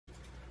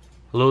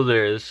Hello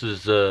there, this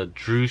is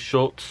Drew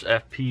Schultz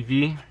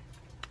FPV,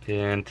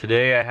 and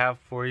today I have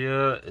for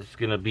you is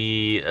going to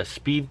be a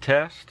speed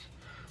test.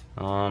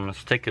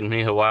 It's taken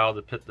me a while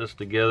to put this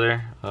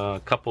together, a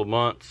couple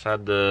months.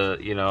 Had to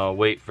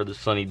wait for the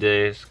sunny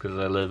days because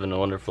I live in a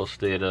wonderful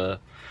state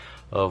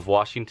of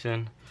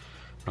Washington,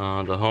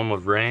 the home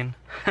of rain.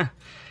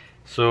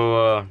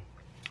 So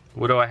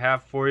what do I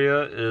have for you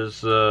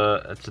is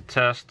it's a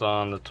test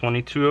on the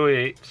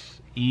 2208s,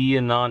 E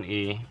and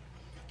non-E,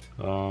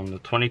 the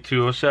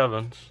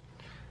 2207s,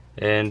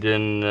 and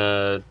then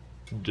the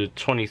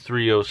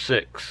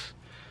 2306,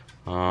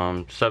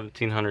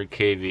 1700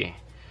 kV.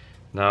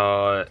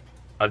 Now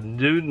I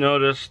do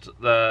noticed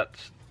that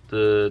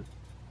the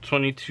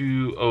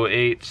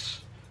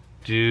 2208s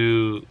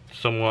do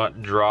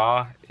somewhat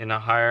draw in a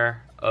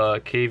higher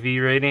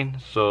kV rating,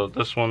 so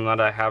this one that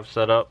I have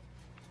set up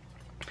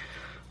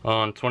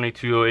on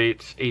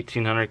 2208's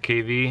 1800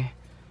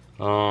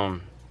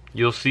 kV,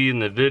 you'll see in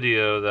the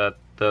video that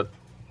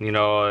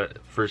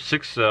for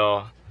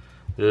 6L,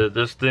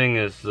 this thing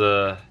is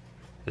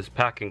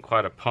packing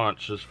quite a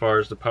punch as far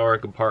as the power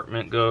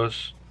compartment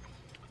goes.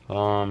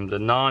 The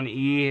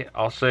non-E,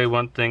 I'll say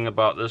one thing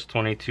about this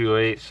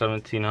 2208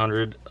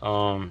 1700.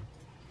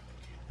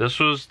 This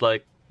was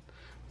like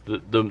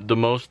the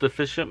most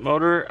efficient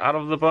motor out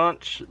of the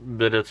bunch,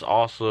 but it's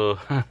also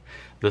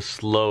the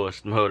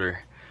slowest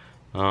motor.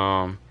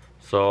 So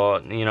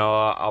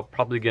I'll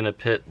probably gonna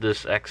pit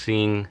this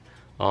Xing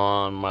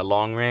on my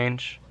long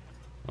range,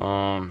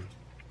 and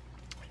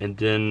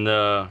then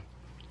I'll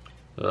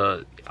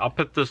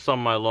put this on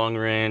my long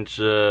range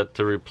to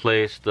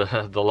replace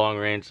the long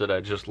range that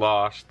I just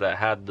lost that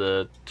had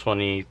the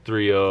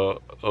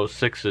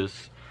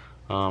 2306s.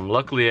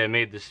 Luckily I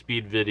made the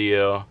speed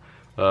video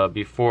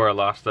before I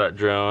lost that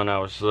drone. I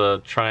was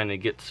trying to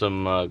get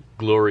some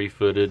glory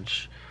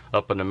footage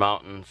up in the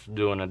mountains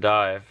doing a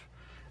dive,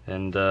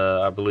 and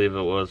I believe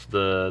it was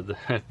the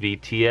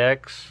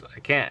VTX. I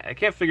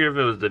can't figure if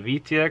it was the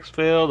VTX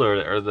failed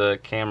or the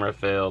camera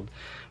failed.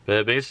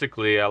 But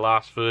basically I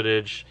lost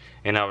footage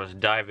and I was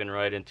diving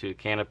right into a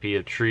canopy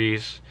of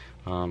trees.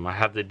 I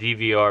have the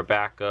DVR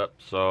backup,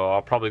 so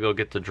I'll probably go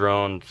get the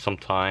drone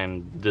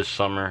sometime this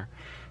summer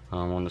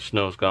when the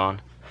snow's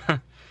gone.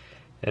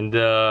 And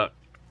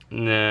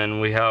then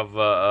we have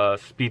a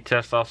speed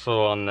test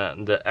also on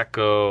the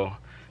Eco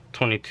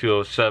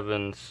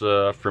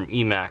 2207s from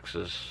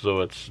Emaxes.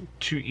 So it's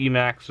 2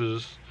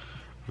 Emaxes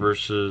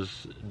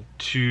versus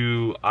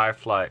 2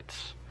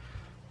 Iflights.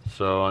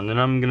 So, and then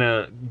I'm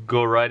gonna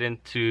go right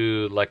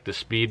into like the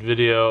speed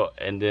video,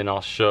 and then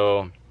I'll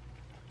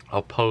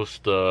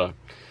post a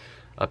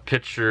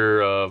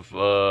picture of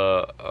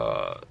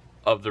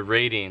the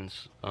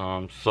ratings,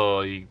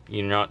 so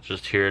you're not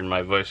just hearing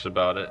my voice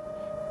about it.